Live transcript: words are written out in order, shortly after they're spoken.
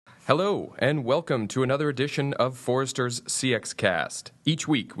Hello, and welcome to another edition of Forrester's CX Cast. Each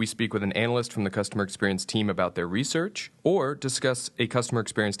week, we speak with an analyst from the customer experience team about their research or discuss a customer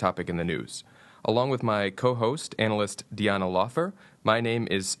experience topic in the news. Along with my co-host, analyst Deanna Laufer, my name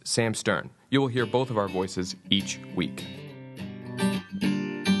is Sam Stern. You will hear both of our voices each week.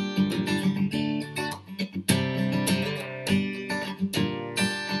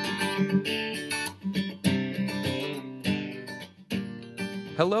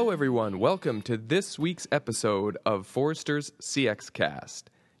 Hello, everyone. Welcome to this week's episode of Forrester's CX Cast.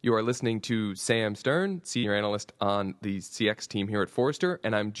 You are listening to Sam Stern, senior analyst on the CX team here at Forrester,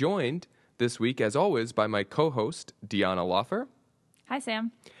 and I'm joined this week, as always, by my co-host, Deanna Laufer. Hi,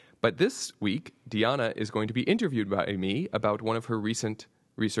 Sam. But this week, Deanna is going to be interviewed by me about one of her recent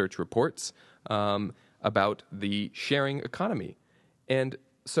research reports about the sharing economy. And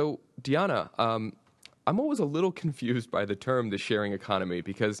so, Deanna, I'm always a little confused by the term, the sharing economy,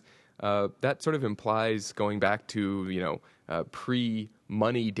 because that sort of implies going back to,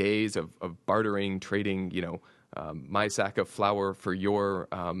 pre-money days of bartering, trading, my sack of flour for your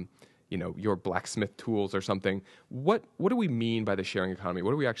blacksmith tools or something. What do we mean by the sharing economy?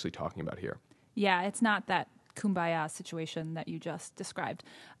 What are we actually talking about here? Yeah, it's not that kumbaya situation that you just described.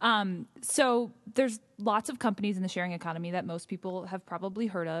 So there's lots of companies in the sharing economy that most people have probably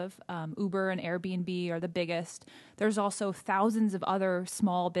heard of. Uber and Airbnb are the biggest. There's also thousands of other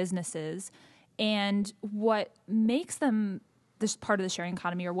small businesses. And what makes them this part of the sharing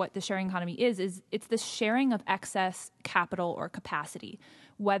economy, or what the sharing economy is it's the sharing of excess capital or capacity,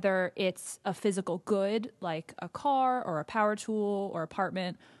 whether it's a physical good like a car or a power tool or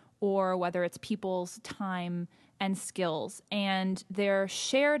apartment, or whether it's people's time and skills. And they're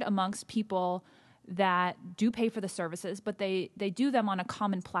shared amongst people that do pay for the services, but they do them on a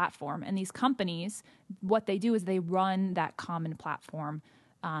common platform. And these companies, what they do is they run that common platform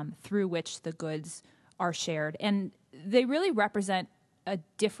through which the goods are shared. And they really represent a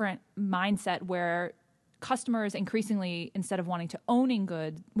different mindset where customers increasingly, instead of wanting to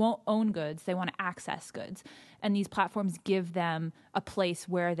won't own goods, they want to access goods. And these platforms give them a place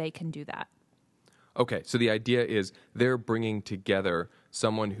where they can do that. Okay, so the idea is they're bringing together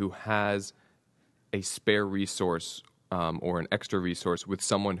someone who has a spare resource or an extra resource with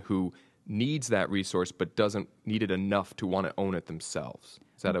someone who needs that resource but doesn't need it enough to want to own it themselves.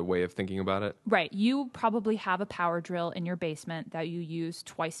 Is that a way of thinking about it? Right. You probably have a power drill in your basement that you use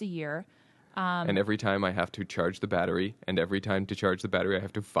twice a year. And every time I have to charge the battery, and every time to charge the battery, I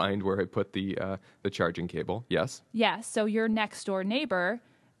have to find where I put the charging cable. Yes? Yeah. So your next door neighbor,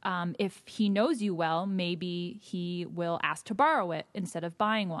 if he knows you well, maybe he will ask to borrow it instead of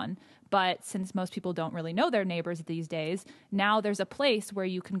buying one. But since most people don't really know their neighbors these days, now there's a place where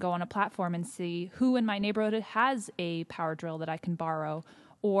you can go on a platform and see who in my neighborhood has a power drill that I can borrow,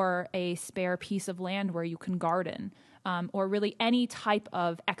 or a spare piece of land where you can garden. Or really any type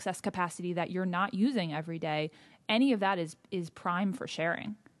of excess capacity that you're not using every day. Any of that is prime for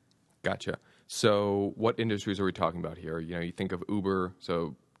sharing. Gotcha. So what industries are we talking about here? You think of Uber,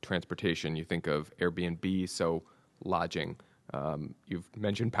 so transportation. You think of Airbnb, so lodging. You've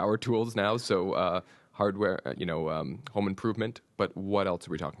mentioned power tools now, so hardware, home improvement. But what else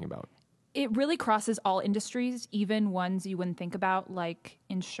are we talking about? It really crosses all industries, even ones you wouldn't think about, like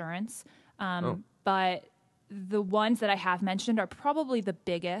insurance. But the ones that I have mentioned are probably the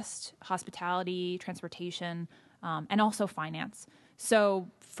biggest: hospitality, transportation, and also finance. So,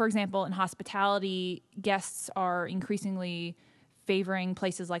 for example, in hospitality, guests are increasingly favoring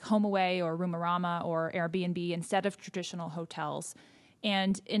places like HomeAway or Roomarama or Airbnb instead of traditional hotels.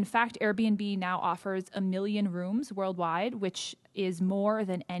 And in fact, Airbnb now offers 1 million rooms worldwide, which is more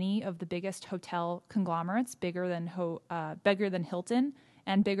than any of the biggest hotel conglomerates, bigger than Hilton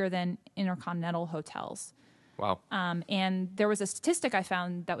and bigger than Intercontinental Hotels. Wow. And there was a statistic I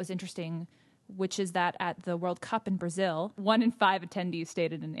found that was interesting, which is that at the World Cup in Brazil, 1 in 5 attendees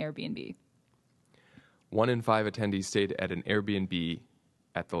stayed at an Airbnb. 1 in 5 attendees stayed at an Airbnb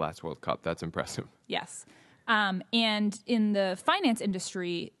at the last World Cup. That's impressive. Yes. And in the finance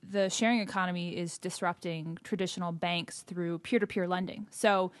industry, the sharing economy is disrupting traditional banks through peer-to-peer lending.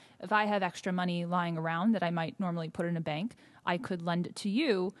 So if I have extra money lying around that I might normally put in a bank, I could lend it to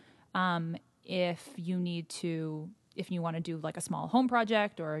you if you want to do like a small home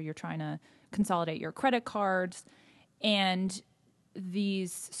project, or you're trying to consolidate your credit cards. And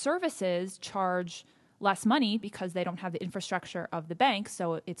these services charge less money because they don't have the infrastructure of the bank.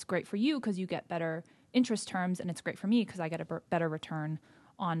 So it's great for you because you get better interest terms, and it's great for me because I get a better return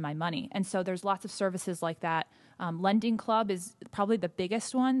on my money. And so there's lots of services like that. Lending Club is probably the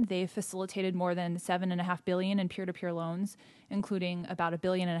biggest one. They've facilitated more than $7.5 billion in peer-to-peer loans, including about $1.5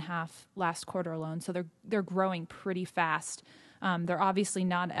 billion last quarter alone. So they're growing pretty fast. They're obviously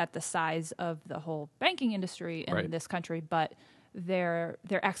not at the size of the whole banking industry in this country, but their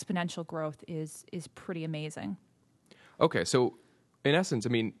exponential growth is pretty amazing. Okay, so in essence, I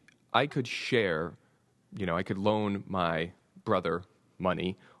mean, I could share, I could loan my brother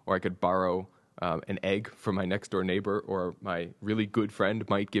money, or I could borrow an egg from my next door neighbor, or my really good friend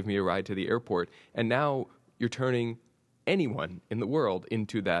might give me a ride to the airport. And now you're turning anyone in the world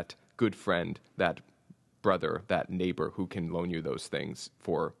into that good friend, that brother, that neighbor who can loan you those things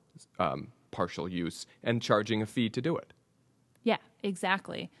for partial use and charging a fee to do it. Yeah,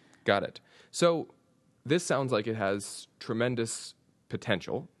 exactly. Got it. So this sounds like it has tremendous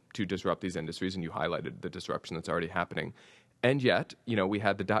potential to disrupt these industries, and you highlighted the disruption that's already happening. And yet, we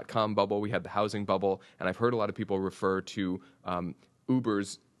had the dot-com bubble, we had the housing bubble, and I've heard a lot of people refer to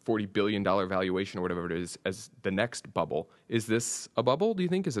Uber's $40 billion valuation or whatever it is as the next bubble. Is this a bubble, do you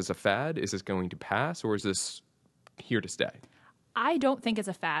think? Is this a fad? Is this going to pass, or is this here to stay? I don't think it's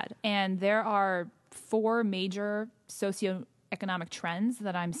a fad. And there are 4 major socioeconomic trends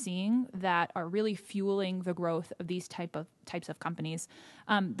that I'm seeing that are really fueling the growth of these types of companies.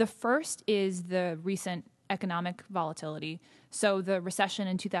 The first is the recent economic volatility. So the recession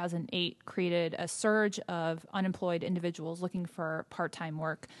in 2008 created a surge of unemployed individuals looking for part-time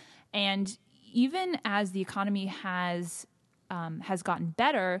work. And even as the economy has gotten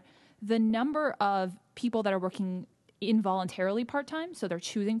better, the number of people that are working involuntarily part-time, so they're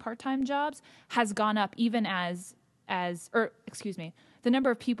choosing part-time jobs, has gone up even the number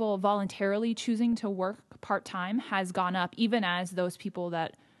of people voluntarily choosing to work part-time has gone up even as those people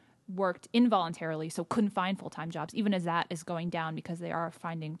that worked involuntarily, so couldn't find full-time jobs, even as that is going down because they are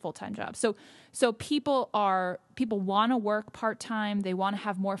finding full-time jobs. So people want to work part-time. They want to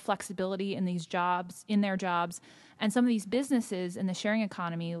have more flexibility in their jobs. And some of these businesses in the sharing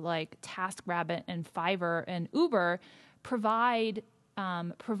economy like TaskRabbit and Fiverr and Uber provide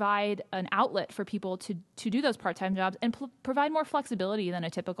an outlet for people to do those part-time jobs and provide more flexibility than a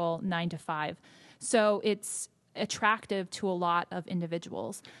typical 9 to 5. So it's attractive to a lot of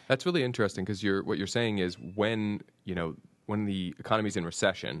individuals. That's really interesting because what you're saying is when the economy's in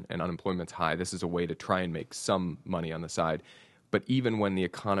recession and unemployment's high, this is a way to try and make some money on the side. But even when the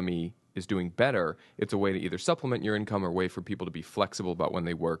economy is doing better, it's a way to either supplement your income or a way for people to be flexible about when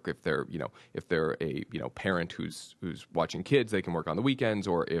they work. If they're a parent who's watching kids, they can work on the weekends,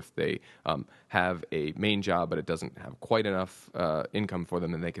 or if they have a main job but it doesn't have quite enough income for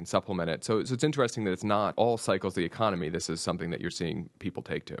them, then they can supplement it. So it's interesting that it's not all cycles of the economy. This is something that you're seeing people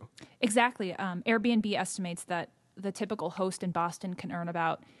take to. Exactly. Airbnb estimates that the typical host in Boston can earn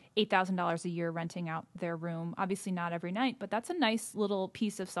about $8,000 a year renting out their room. Obviously not every night, but that's a nice little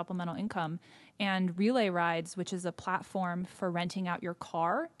piece of supplemental income. And Relay Rides, which is a platform for renting out your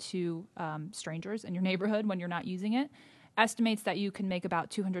car to strangers in your neighborhood when you're not using it, estimates that you can make about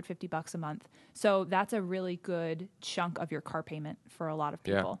 $250 a month. So that's a really good chunk of your car payment for a lot of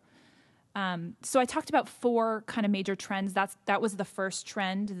people. Yeah. So I talked about 4 kind of major trends. That was the first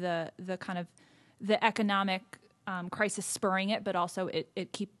trend, the kind of the economic crisis spurring it, but also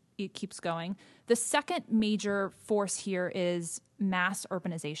it keeps going. The second major force here is mass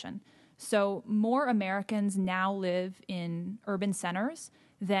urbanization. So more Americans now live in urban centers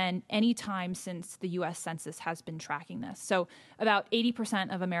than any time since the U.S. Census has been tracking this. So about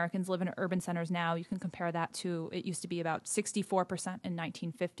 80% of Americans live in urban centers now. You can compare that to, it used to be about 64% in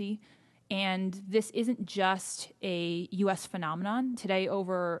 1950. And this isn't just a U.S. phenomenon. Today,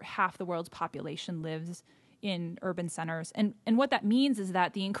 over half the world's population lives in urban centers. And what that means is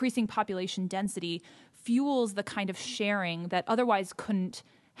that the increasing population density fuels the kind of sharing that otherwise couldn't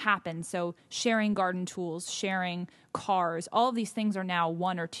happen. So sharing garden tools, sharing cars, all of these things are now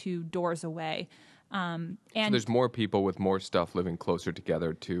 1 or 2 doors away. And so there's more people with more stuff living closer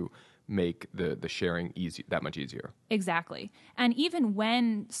together to make the sharing that much easier. Exactly. And even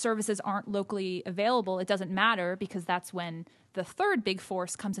when services aren't locally available, it doesn't matter, because that's when the third big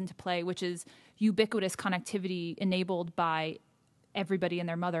force comes into play, which is ubiquitous connectivity enabled by everybody and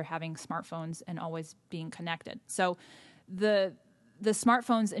their mother having smartphones and always being connected. So the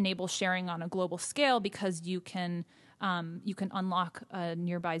smartphones enable sharing on a global scale because you can unlock a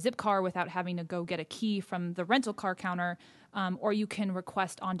nearby Zipcar without having to go get a key from the rental car counter, or you can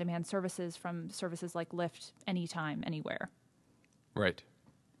request on-demand services from services like Lyft anytime, anywhere. Right.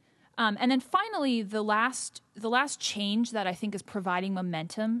 And then finally, the last change that I think is providing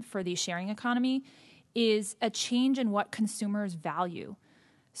momentum for the sharing economy is a change in what consumers value.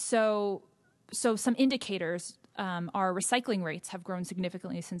 So some indicators are recycling rates have grown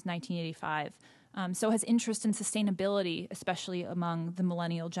significantly since 1985. So has interest in sustainability, especially among the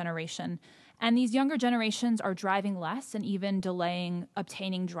millennial generation. And these younger generations are driving less and even delaying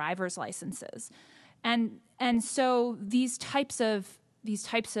obtaining driver's licenses. And so these types of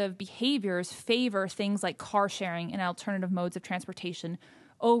behaviors favor things like car sharing and alternative modes of transportation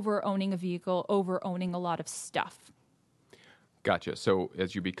over owning a vehicle, over owning a lot of stuff. Gotcha. So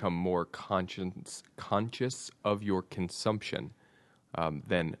as you become more conscious of your consumption,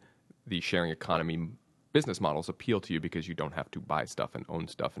 then the sharing economy business models appeal to you because you don't have to buy stuff and own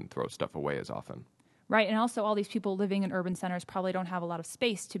stuff and throw stuff away as often. Right, and also all these people living in urban centers probably don't have a lot of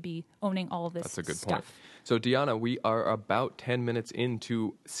space to be owning all of this stuff. That's a good point. So, Deanna, we are about 10 minutes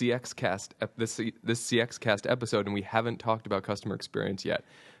into CXCast, this CXCast episode, and we haven't talked about customer experience yet.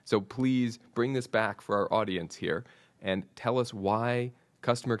 So please bring this back for our audience here and tell us why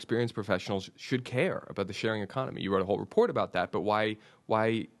customer experience professionals should care about the sharing economy. You wrote a whole report about that, but why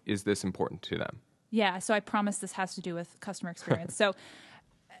is this important to them? Yeah, so I promise this has to do with customer experience.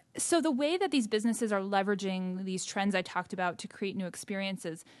 So the way that these businesses are leveraging these trends I talked about to create new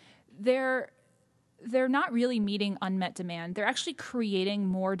experiences, they're not really meeting unmet demand. They're actually creating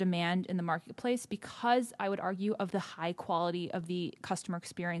more demand in the marketplace because, I would argue, of the high quality of the customer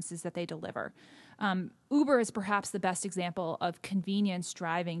experiences that they deliver. Uber is perhaps the best example of convenience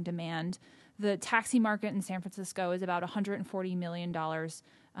driving demand. The taxi market in San Francisco is about $140 million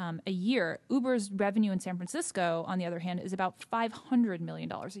a year. Uber's revenue in San Francisco, on the other hand, is about $500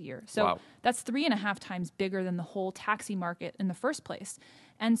 million a year. So wow. That's 3.5 times bigger than the whole taxi market in the first place.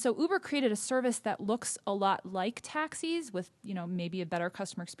 And so Uber created a service that looks a lot like taxis with, maybe a better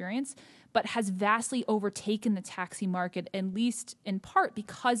customer experience, but has vastly overtaken the taxi market, at least in part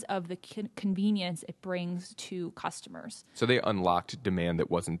because of the convenience it brings to customers. So they unlocked demand that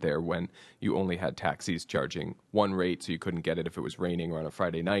wasn't there when you only had taxis charging one rate, so you couldn't get it if it was raining or on a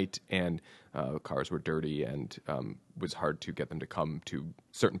Friday night, and cars were dirty and was hard to get them to come to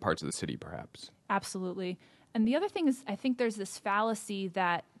certain parts of the city, perhaps. Absolutely. And the other thing is, I think there's this fallacy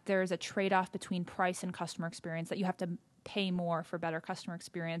that there's a trade-off between price and customer experience, that you have to pay more for better customer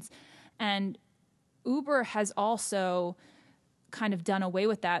experience. And Uber has also kind of done away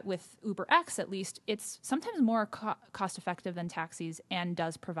with that with UberX, at least. It's sometimes more cost-effective than taxis and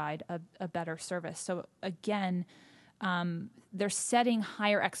does provide a better service. So again, they're setting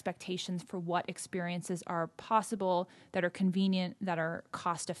higher expectations for what experiences are possible, that are convenient, that are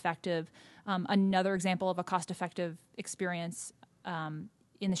cost-effective. Another example of a cost-effective experience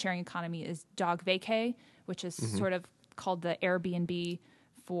in the sharing economy is Dog Vacay, which is sort of called the Airbnb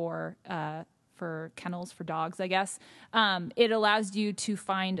for kennels for dogs, I guess. It allows you to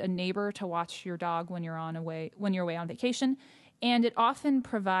find a neighbor to watch your dog when you're away on vacation, and it often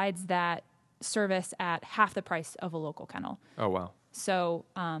provides that service at half the price of a local kennel. Oh, wow. So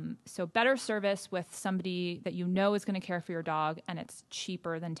better service with somebody that you know is going to care for your dog, and it's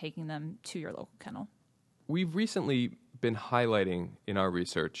cheaper than taking them to your local kennel. We've recently been highlighting in our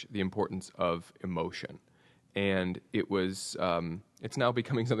research the importance of emotion. And it's now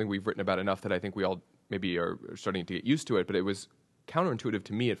becoming something we've written about enough that I think we all maybe are starting to get used to it, but it was counterintuitive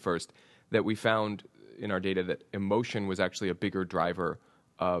to me at first that we found in our data that emotion was actually a bigger driver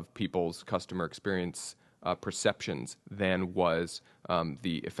of people's customer experience perceptions than was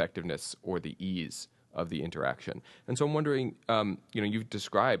the effectiveness or the ease of the interaction. And so I'm wondering, you've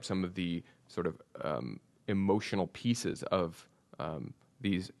described some of the sort of emotional pieces of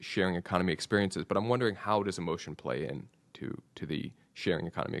these sharing economy experiences, but I'm wondering, how does emotion play into the sharing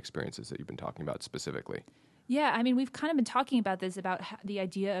economy experiences that you've been talking about specifically? Yeah, I mean, we've kind of been talking about this, about the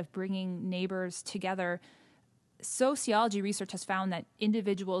idea of bringing neighbors together. Sociology research has found that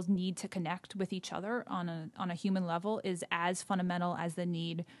individuals' need to connect with each other on a human level is as fundamental as the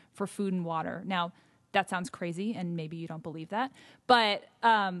need for food and water. Now, that sounds crazy, and maybe you don't believe that, but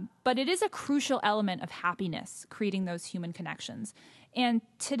it is a crucial element of happiness, creating those human connections. And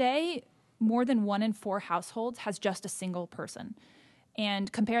today, more than 1 in 4 households has just a single person. And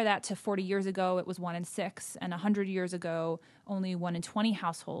compare that to 40 years ago, it was 1 in 6, and 100 years ago, only 1 in 20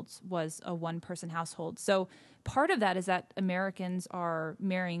 households was a one-person household. So part of that is that Americans are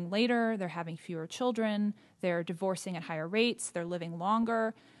marrying later, they're having fewer children, they're divorcing at higher rates, they're living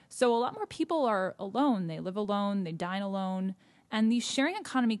longer. So a lot more people are alone. They live alone, they dine alone. And these sharing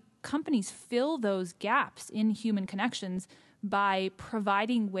economy companies fill those gaps in human connections by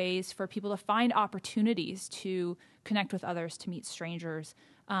providing ways for people to find opportunities to connect with others, to meet strangers,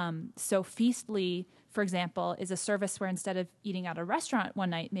 So Feastly, for example, is a service where instead of eating at a restaurant one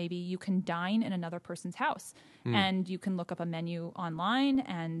night, maybe you can dine in another person's house, and you can look up a menu online,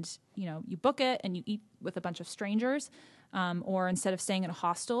 and you book it and you eat with a bunch of strangers. Or instead of staying in a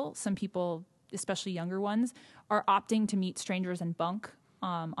hostel, some people, especially younger ones, are opting to meet strangers and bunk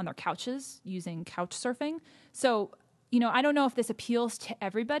on their couches using couch surfing. So, I don't know if this appeals to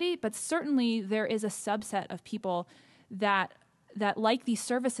everybody, but certainly there is a subset of people that like these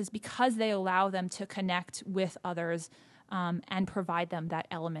services because they allow them to connect with others and provide them that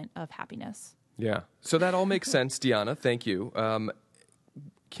element of happiness. Yeah. So that all makes sense, Deanna. Thank you.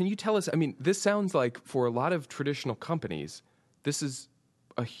 Can you tell us, this sounds like for a lot of traditional companies, this is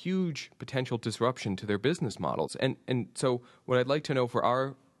a huge potential disruption to their business models. And so what I'd like to know for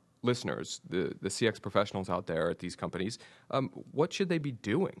our listeners, the CX professionals out there at these companies, what should they be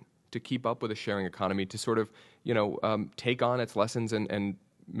doing to keep up with a sharing economy, to sort of, take on its lessons and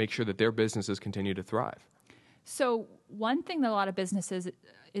make sure that their businesses continue to thrive? So one thing that a lot of businesses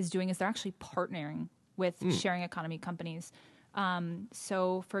is doing is they're actually partnering with sharing economy companies.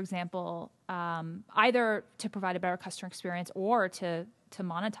 So, for example, either to provide a better customer experience or to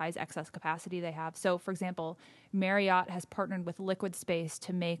monetize excess capacity they have. So, for example, Marriott has partnered with Liquid Space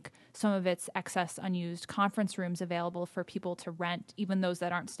to make some of its excess unused conference rooms available for people to rent, even those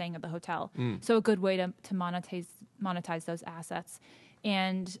that aren't staying at the hotel. So a good way to monetize those assets.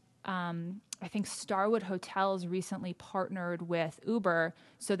 And I think Starwood Hotels recently partnered with Uber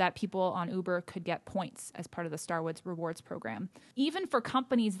so that people on Uber could get points as part of the Starwood's rewards program. Even for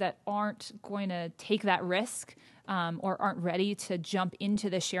companies that aren't going to take that risk or aren't ready to jump into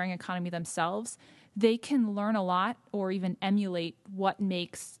the sharing economy themselves, they can learn a lot or even emulate what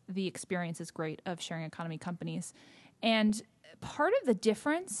makes the experiences great of sharing economy companies. And part of the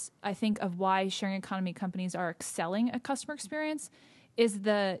difference, I think, of why sharing economy companies are excelling at customer experience is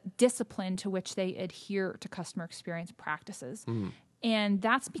the discipline to which they adhere to customer experience practices. And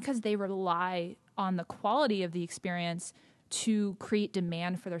that's because they rely on the quality of the experience to create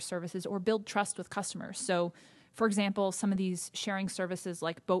demand for their services or build trust with customers. So, for example, some of these sharing services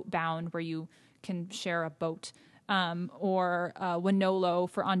like Boatbound, where you can share a boat, or Wonolo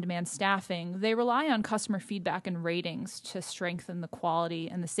for on-demand staffing, they rely on customer feedback and ratings to strengthen the quality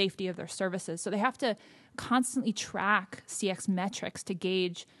and the safety of their services. So they have to constantly track CX metrics to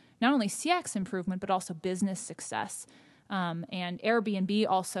gauge not only CX improvement, but also business success. And Airbnb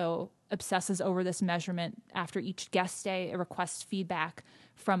also obsesses over this measurement. After each guest stay, it requests feedback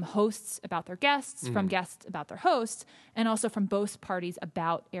from hosts about their guests, from guests about their hosts, and also from both parties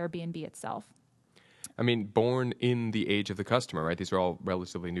about Airbnb itself. Born in the age of the customer, right? These are all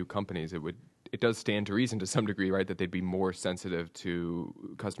relatively new companies. It does stand to reason to some degree, right, that they'd be more sensitive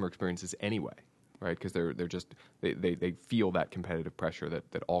to customer experiences anyway, right? Because they feel that competitive pressure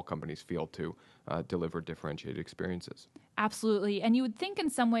that all companies feel to deliver differentiated experiences. Absolutely. And you would think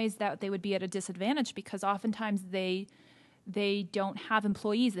in some ways that they would be at a disadvantage because oftentimes they don't have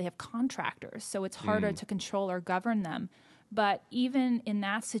employees, they have contractors. So it's harder to control or govern them. But even in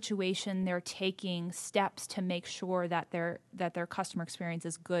that situation, they're taking steps to make sure that their customer experience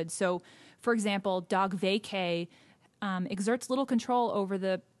is good. So, for example, Dog Vacay exerts little control over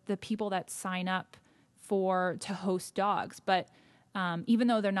the people that sign up to host dogs. But even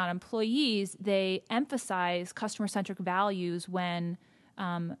though they're not employees, they emphasize customer-centric values when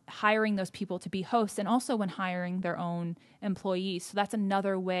hiring those people to be hosts and also when hiring their own employees. So that's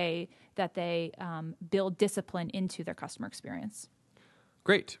another way that they build discipline into their customer experience.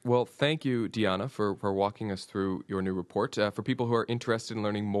 Great. Well, thank you, Deanna, for walking us through your new report. For people who are interested in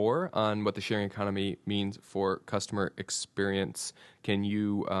learning more on what the sharing economy means for customer experience, can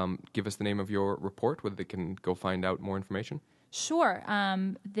you give us the name of your report, whether they can go find out more information? Sure.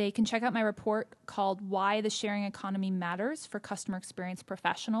 They can check out my report called Why the Sharing Economy Matters for Customer Experience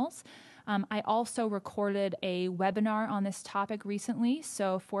Professionals. I also recorded a webinar on this topic recently,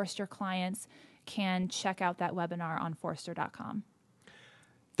 so Forrester clients can check out that webinar on Forrester.com.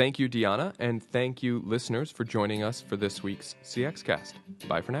 Thank you, Deanna, and thank you, listeners, for joining us for this week's CX Cast.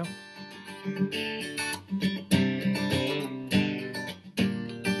 Bye for now.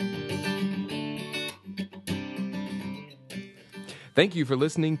 Thank you for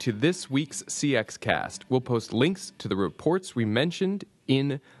listening to this week's CX Cast. We'll post links to the reports we mentioned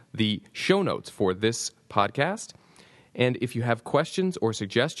in the show notes for this podcast. And if you have questions or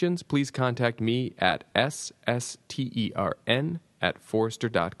suggestions, please contact me at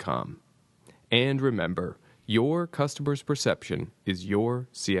sstern@forrester.com. And remember, your customer's perception is your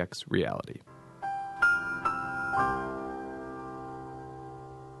CX reality.